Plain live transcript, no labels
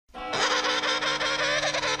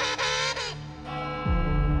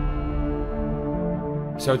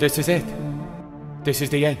So this is it. This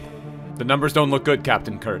is the end. The numbers don't look good,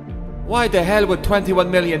 Captain Kurt. Why the hell would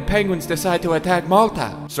 21 million penguins decide to attack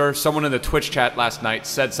Malta? Sir, someone in the Twitch chat last night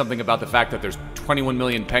said something about the fact that there's 21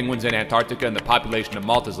 million penguins in Antarctica and the population of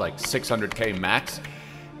Malta is like 600k max.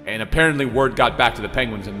 And apparently word got back to the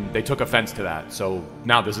penguins and they took offense to that. So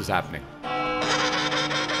now this is happening.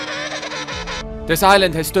 This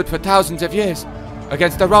island has stood for thousands of years.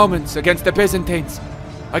 Against the Romans, against the Byzantines,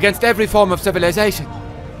 against every form of civilization.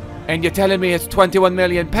 And you're telling me it's 21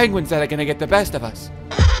 million penguins that are gonna get the best of us?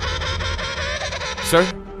 Sir,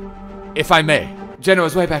 if I may.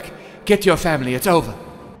 Generals Rebic, get to your family, it's over.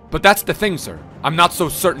 But that's the thing, sir. I'm not so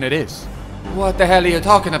certain it is. What the hell are you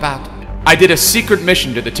talking about? I did a secret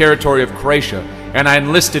mission to the territory of Croatia, and I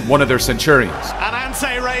enlisted one of their Centurions. And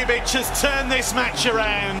Ante Rebic has turned this match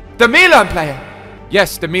around. The Milan player!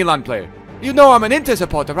 Yes, the Milan player. You know I'm an Inter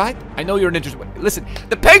supporter, right? I know you're an Inter. Listen,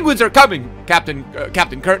 the Penguins are coming, Captain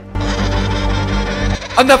Kurt.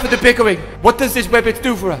 Enough of the bickering. What does this Rebic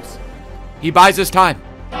do for us? He buys us time.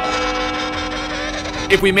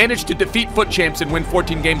 If we manage to defeat FUT champs and win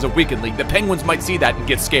 14 games of Weekend League, the Penguins might see that and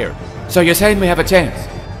get scared. So you're saying we have a chance?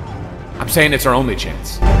 I'm saying it's our only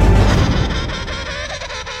chance.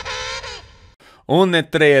 1,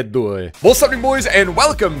 3, 2. What's up, boys, and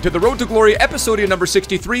welcome to the Road to Glory episodia number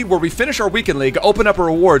 63, where we finish our Weekend League, open up our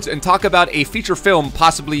rewards, and talk about a feature film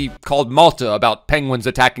possibly called Malta, about penguins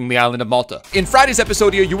attacking the island of Malta. In Friday's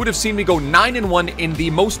episodia, you would have seen me go 9-1 in the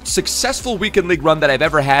most successful Weekend League run that I've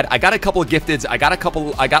ever had. I got a couple of gifteds, I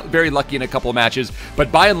got very lucky in a couple of matches,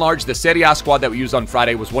 but by and large, the Serie A squad that we used on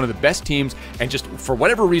Friday was one of the best teams, and just for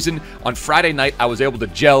whatever reason, on Friday night, I was able to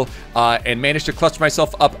gel and managed to clutch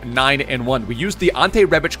myself up 9-1. We used the Ante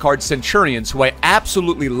Rebic card Centurions, who I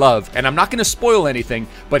absolutely love, and I'm not going to spoil anything,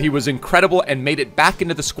 but he was incredible and made it back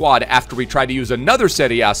into the squad after we tried to use another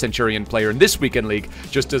Serie A Centurion player in this Weekend League.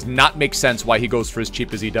 Just does not make sense why he goes for as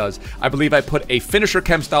cheap as he does. I believe I put a finisher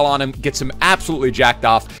chem style on him, gets him absolutely jacked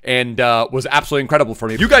off, and was absolutely incredible for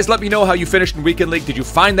me. You guys let me know how you finished in Weekend League. Did you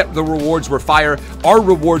find that the rewards were fire? Our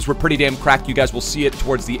rewards were pretty damn cracked. You guys will see it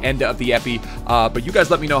towards the end of the epi, but you guys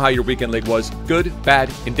let me know how your Weekend League was. Good,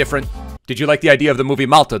 bad, indifferent. Did you like the idea of the movie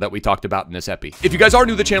Malta that we talked about in this epi? If you guys are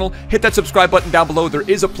new to the channel, hit that subscribe button down below. There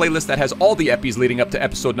is a playlist that has all the epis leading up to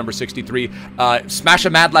episode number 63. Smash a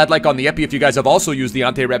mad lad like on the epi if you guys have also used the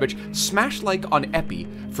Ante Rebic. Smash like on epi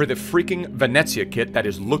for the freaking Venezia kit that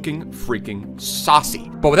is looking freaking saucy.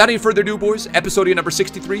 But without any further ado, boys, episodia number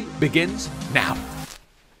 63 begins now.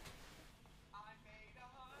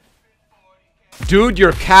 Dude,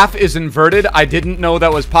 your calf is inverted? I didn't know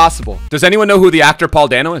that was possible. Does anyone know who the actor Paul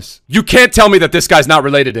Dano is? You can't tell me that this guy's not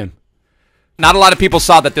related to him. Not a lot of people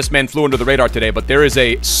saw that this man flew under the radar today, but there is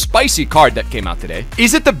a spicy card that came out today.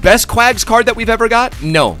 Is it the best Quags card that we've ever got?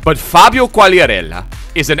 No. But Fabio Quagliarella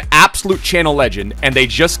is an absolute channel legend, and they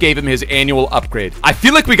just gave him his annual upgrade. I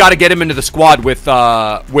feel like we got to get him into the squad with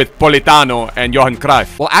Politano and Johan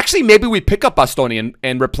Cruyff. Well, actually, maybe we pick up Bastoni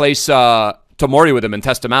and replace Tomori with him and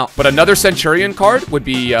test him out. But another Centurion card would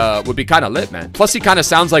be kind of lit, man. Plus, he kind of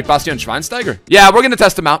sounds like Bastian Schweinsteiger. Yeah, we're gonna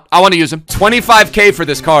test him out. I want to use him. 25k for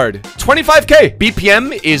this card. 25k.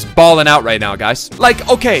 BPM is balling out right now, guys. Like,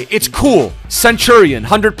 okay, it's cool. Centurion,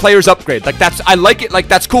 100 players upgrade. Like, I like it. Like,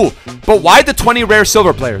 that's cool. But why the 20 rare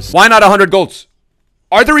silver players? Why not 100 golds?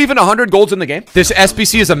 Are there even 100 golds in the game? This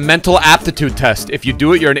SBC is a mental aptitude test. If you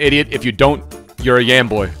do it, you're an idiot. If you don't, you're a yam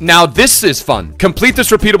boy. Now, this is fun. Complete this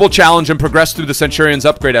repeatable challenge and progress through the Centurions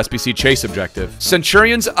Upgrade SBC Chase objective.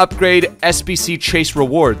 Centurions Upgrade SBC Chase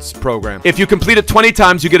Rewards program. If you complete it 20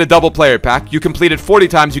 times, you get a double player pack. You complete it 40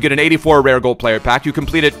 times, you get an 84 rare gold player pack. You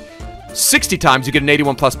complete it 60 times, you get an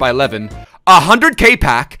 81 plus by 11. A 100k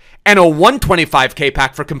pack and a 125k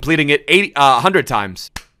pack for completing it 100 times.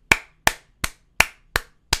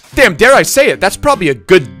 Damn, dare I say it, that's probably a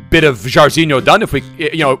good bit of Jarzinho done if we,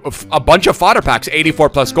 you know, a bunch of fodder packs. 84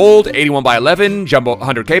 plus gold, 81 by 11, jumbo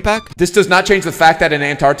 100k pack. This does not change the fact that in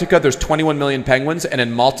Antarctica, there's 21 million penguins, and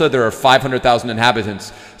in Malta, there are 500,000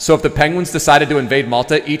 inhabitants. So if the penguins decided to invade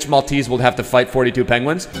Malta, each Maltese would have to fight 42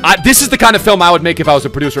 penguins. This is the kind of film I would make if I was a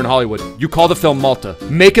producer in Hollywood. You call the film Malta.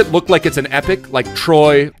 Make it look like it's an epic, like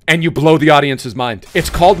Troy, and you blow the audience's mind. It's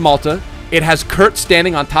called Malta. It has Kurt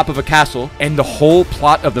standing on top of a castle, and the whole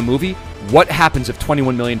plot of the movie, what happens if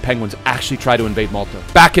 21 million penguins actually try to invade Malta?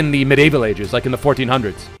 Back in the medieval ages, like in the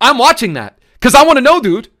 1400s. I'm watching that, because I want to know,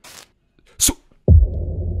 dude. So,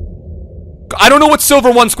 I don't know what Silver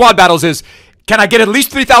 1 squad battles is. Can I get at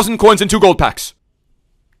least 3,000 coins and 2 gold packs?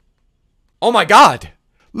 Oh my god.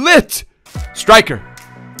 Lit. Striker.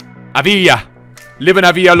 Avilla. Living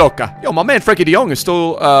a via loca. Yo, my man Frankie de Jong is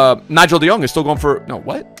still, Nigel de Jong is still going for, no,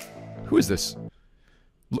 what? Who is this?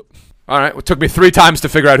 Alright, it took me 3 times to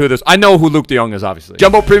figure out who this... I know who Luke de Jong is, obviously.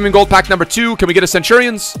 Jumbo Premium Gold Pack number 2. Can we get a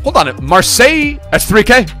Centurions? Hold on. Marseille? That's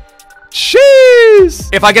 3K. Jeez.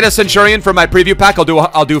 If I get a Centurion for my preview pack,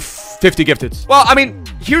 I'll do 50 gifteds. Well, I mean,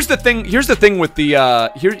 here's the thing with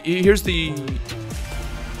the, here's the...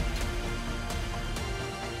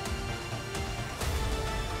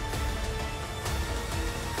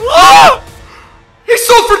 Ah! He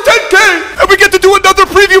sold for 10K! And we get to do another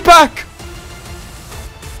preview pack!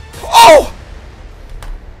 Oh!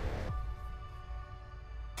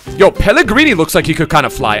 Yo, Pellegrini looks like he could kind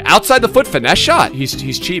of fly. Outside the foot finesse shot.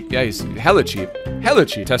 He's cheap. Yeah, he's hella cheap. Hella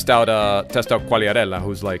cheap. Test out Quagliarella,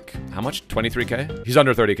 who's like, how much? 23K? He's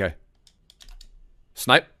under 30K.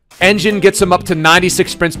 Snipe. Engine gets him up to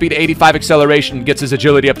 96 sprint speed, 85 acceleration, gets his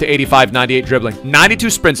agility up to 85, 98 dribbling. 92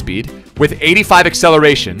 sprint speed with 85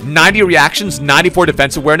 acceleration, 90 reactions, 94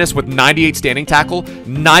 defense awareness with 98 standing tackle,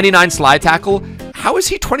 99 slide tackle. How is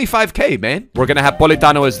he 25K, man? We're going to have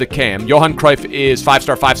Politano as the cam. Johan Cruyff is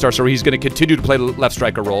 5-star, so he's going to continue to play the left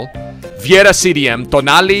striker role. Vieira CDM,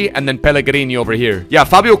 Tonali, and then Pellegrini over here. Yeah,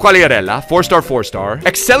 Fabio Quagliarella, 4-star.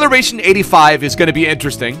 Acceleration 85 is going to be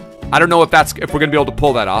interesting. I don't know if we're going to be able to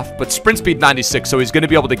pull that off, but sprint speed 96, so he's going to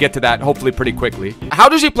be able to get to that hopefully pretty quickly. How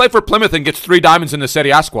does he play for Plymouth and gets 3 diamonds in the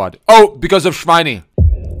Serie A squad? Oh, because of Schweini.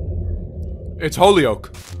 It's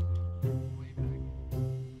Holyoke.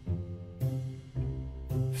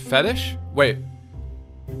 Fetish? Wait.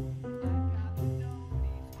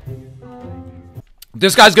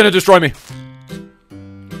 This guy's going to destroy me.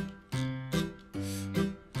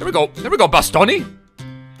 There we go. There we go, Bastoni.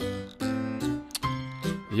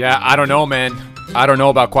 Yeah, I don't know, man. I don't know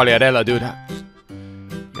about Quagliarella, dude.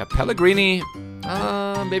 Yeah, Pellegrini,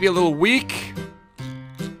 maybe a little weak.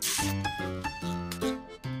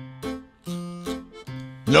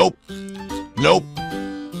 Nope.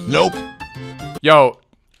 Yo,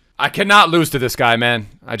 I cannot lose to this guy, man.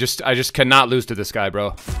 I just cannot lose to this guy,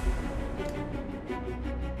 bro.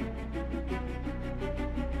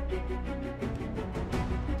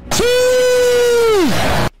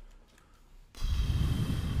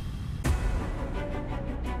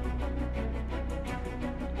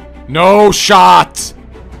 No shot!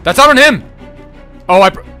 That's out on him! Oh, I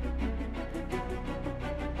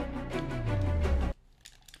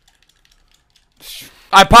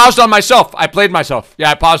paused on myself. I played myself.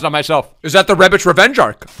 Yeah, I paused on myself. Is that the Rebic revenge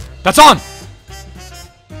arc? That's on!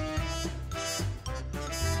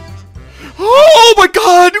 Oh my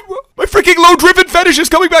god! My freaking low-driven fetish is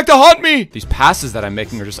coming back to haunt me! These passes that I'm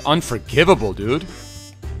making are just unforgivable, dude.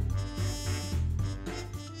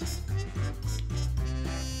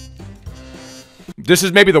 This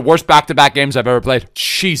is maybe the worst back-to-back games I've ever played.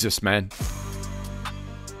 Jesus, man.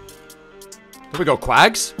 Here we go,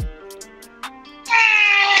 Quags.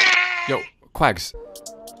 Yo, Quags.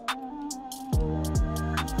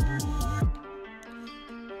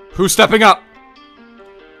 Who's stepping up?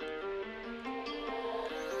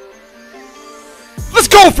 Let's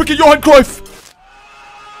go, freaking Johan Cruyff!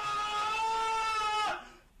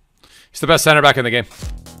 He's the best center back in the game.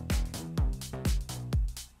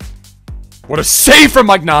 What a save from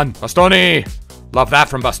Magnan! Bastoni! Love that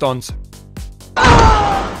from Bastons.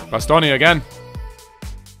 Bastoni again.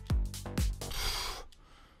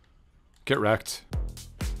 Get wrecked.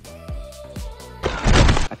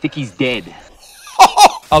 I think he's dead.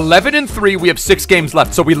 11-3, we have 6 games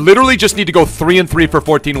left, so we literally just need to go 3-3 for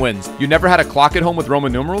 14 wins. You never had a clock at home with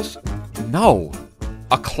Roman numerals? No.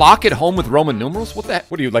 A clock at home with Roman numerals? What the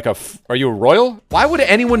heck? What are you, like are you a royal? Why would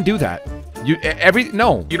anyone do that?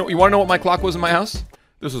 No. You wanna know what my clock was in my house?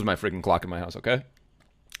 This was my freaking clock in my house, okay?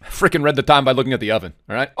 I freaking read the time by looking at the oven,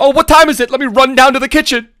 alright? Oh, what time is it? Let me run down to the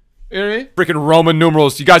kitchen. You know what I mean? Freaking Roman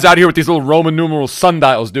numerals. You guys out here with these little Roman numeral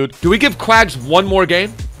sundials, dude. Do we give Quags one more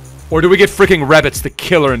game? Or do we get freaking Rebbits the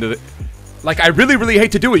killer into the... Like, I really, really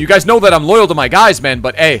hate to do it. You guys know that I'm loyal to my guys, man.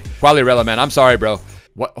 But, hey, Quagliarella, man, I'm sorry, bro.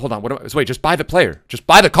 What? Hold on. Wait, just buy the player. Just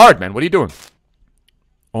buy the card, man. What are you doing?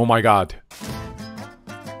 Oh, my God.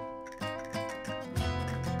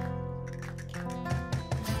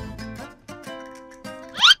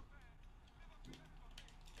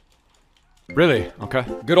 Really? Okay.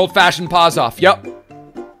 Good old-fashioned pause off. Yep.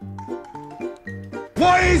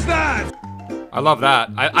 What is that? I love that.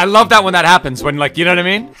 I love that when that happens. When, like, you know what I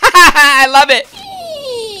mean? I love it.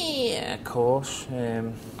 Yeah, of course.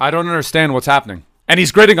 I don't understand what's happening. And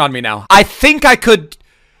he's gritting on me now. I think I could...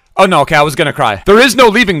 Oh, no. Okay, I was gonna cry. There is no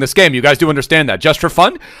leaving this game. You guys do understand that. Just for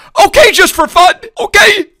fun? Okay, just for fun.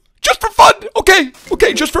 Okay. Just for fun. Okay.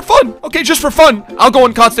 Okay, just for fun. Okay, just for fun. I'll go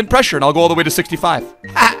in constant pressure and I'll go all the way to 65.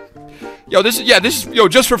 Yo, this is,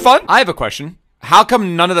 just for fun. I have a question. How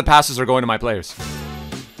come none of the passes are going to my players?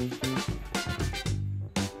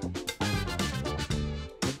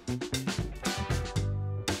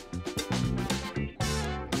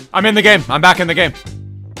 I'm in the game. I'm back in the game.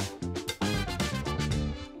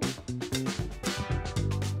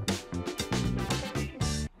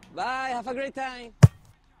 Bye, have a great time.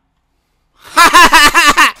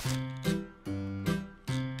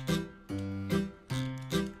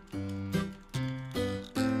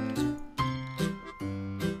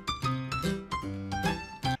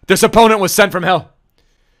 This opponent was sent from hell.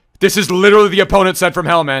 This is literally the opponent sent from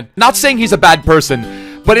hell, man. Not saying he's a bad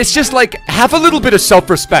person, but it's just like, have a little bit of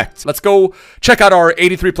self-respect. Let's go check out our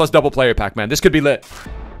 83 plus double player pack, man. This could be lit.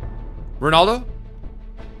 Ronaldo?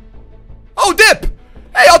 Oh, dip!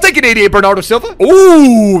 Hey, I'll take an 88 Bernardo Silva.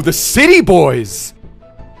 Ooh, the City boys.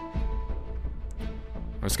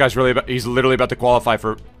 This guy's really about, he's literally about to qualify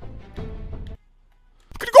for...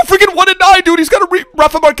 Gonna go freaking 1-9, dude. He's got a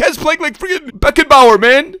Rafa Marquez playing like freaking Beckenbauer,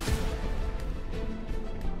 man.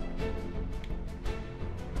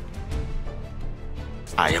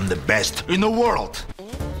 I am the best in the world.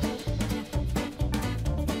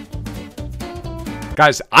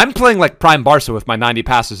 Guys, I'm playing like Prime Barca with my 90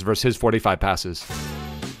 passes versus his 45 passes.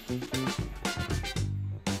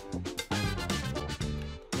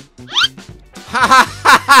 Ha ha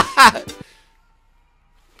ha ha ha!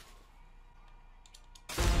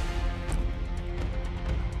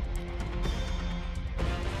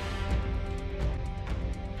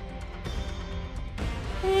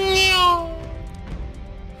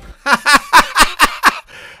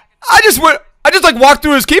 I just like walked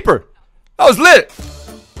through his keeper. That was lit.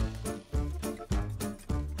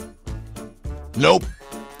 Nope.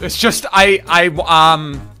 It's just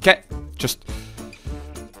can't just.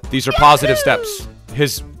 These are positive steps.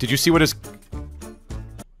 Did you see what his?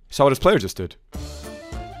 Saw what his player just did.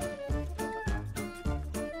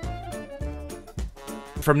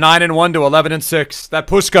 From 9-1 to 11-6. That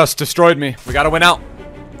Puskas destroyed me. We gotta win out.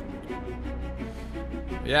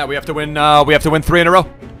 Yeah, we have to win. We have to win 3 in a row.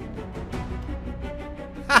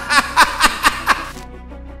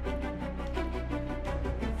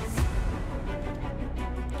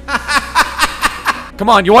 Come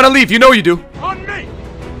on, you want to leave? You know you do. On me.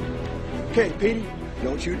 Okay, Petey,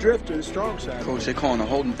 don't you drift to the strong side. Coach, they're calling a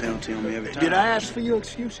holding penalty on me every time. Did I ask for your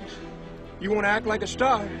excuses? You want to act like a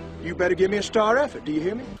star? You better give me a star effort. Do you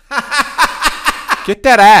hear me? Get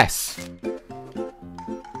that ass.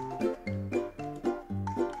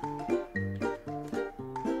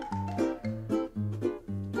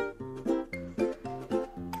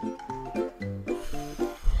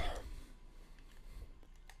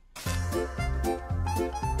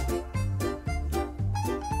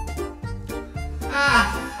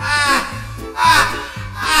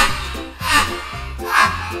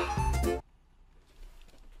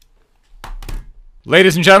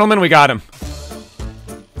 Ladies and gentlemen, we got him.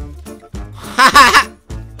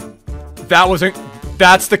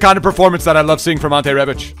 That's the kind of performance that I love seeing from Ante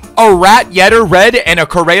Rebic. A Rat, Yetter, Red, and a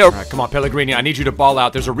Correa. All right, come on, Pellegrini. I need you to ball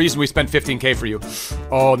out. There's a reason we spent 15K for you.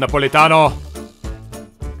 Oh, Napolitano.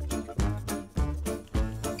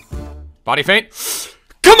 Body feint.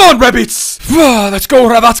 Come on, Rebic. Let's go,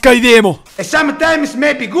 Ravacka idemo. Sometimes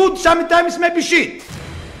may be good, sometimes may be shit.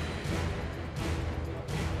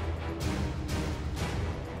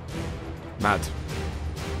 Mad.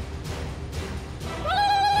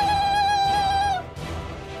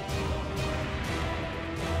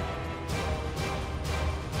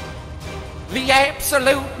 The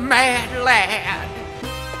absolute mad lad.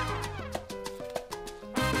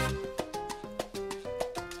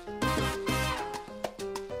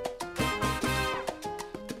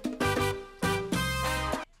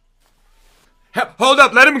 Hold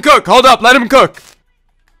up, let him cook. Hold up, let him cook.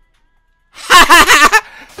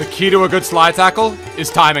 The key to a good slide tackle is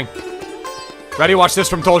timing. Ready? Watch this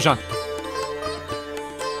from Toljan.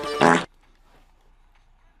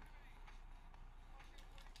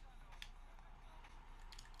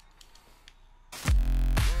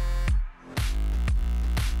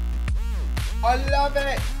 I love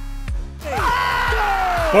it.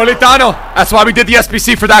 Politano. That's why we did the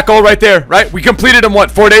SBC for that goal right there, right? We completed him, what,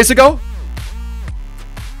 4 days ago?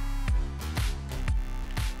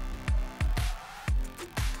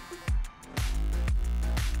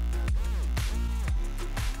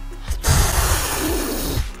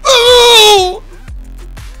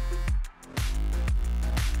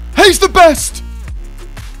 He's the best!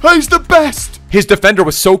 He's the best! His defender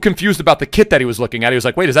was so confused about the kit that he was looking at. He was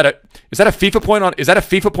like, wait, is that a FIFA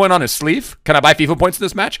point on his sleeve? Can I buy FIFA points in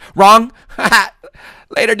this match? Wrong.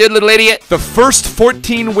 Later, dude, little idiot. The first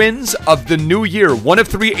 14 wins of the new year. 1 of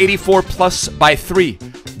 3, 84 plus by 3.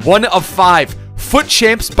 1 of 5. FUT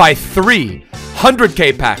champs by 3.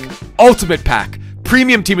 100K pack. Ultimate pack.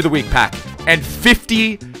 Premium team of the week pack. And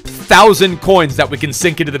 50 1,000 coins that we can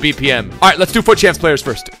sink into the BPM. All right, let's do FUT Champs players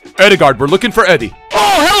first. Ødegaard, we're looking for Eddie.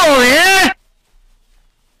 Oh, hello, yeah!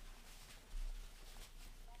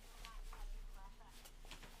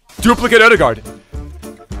 Duplicate Ødegaard.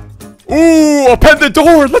 Ooh, Openda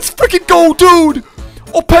door. Let's freaking go, dude.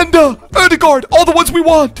 Openda, Ødegaard, all the ones we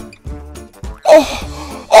want.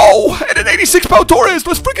 Oh, and an 86 Pau Torres.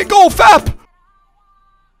 Let's freaking go, FAP.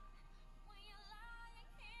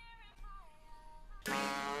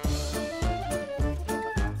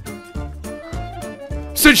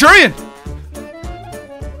 Centurion.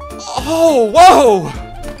 Oh, whoa.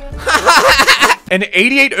 An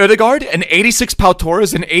 88 Ødegaard, an 86 Pau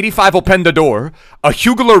Torres, an 85 Openda door, a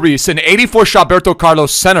Hugo Lloris, an 84 Roberto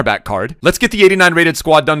Carlos center back card. Let's get the 89 rated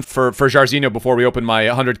squad done for Jairzinho before we open my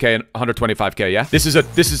 100k and 125k, yeah? This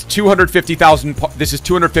is 250,000 this is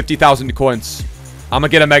 250,000 coins. I'm gonna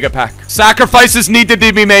get a mega pack. Sacrifices need to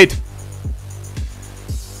be made.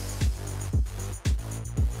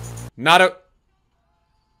 Not a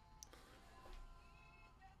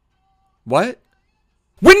What?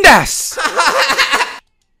 Windass!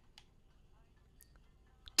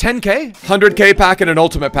 10k? 100k pack and an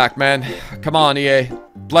ultimate pack, man. Come on, EA.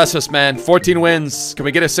 Bless us, man. 14 wins. Can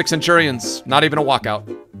we get a 6 Centurions? Not even a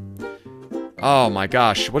walkout. Oh my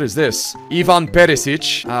gosh, what is this? Ivan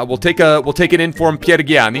Perisic. We'll take an informed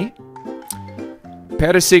Piergiani.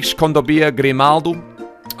 Perisic, Kondobia, Grimaldo.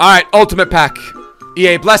 Alright, ultimate pack.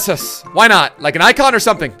 EA, bless us. Why not? Like an icon or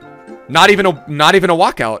something? Not even a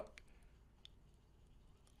walkout.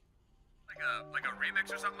 Like a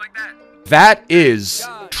remix or something like that? That is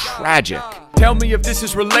tragic. Tell me if this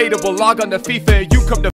is relatable. Log on to FIFA and you come to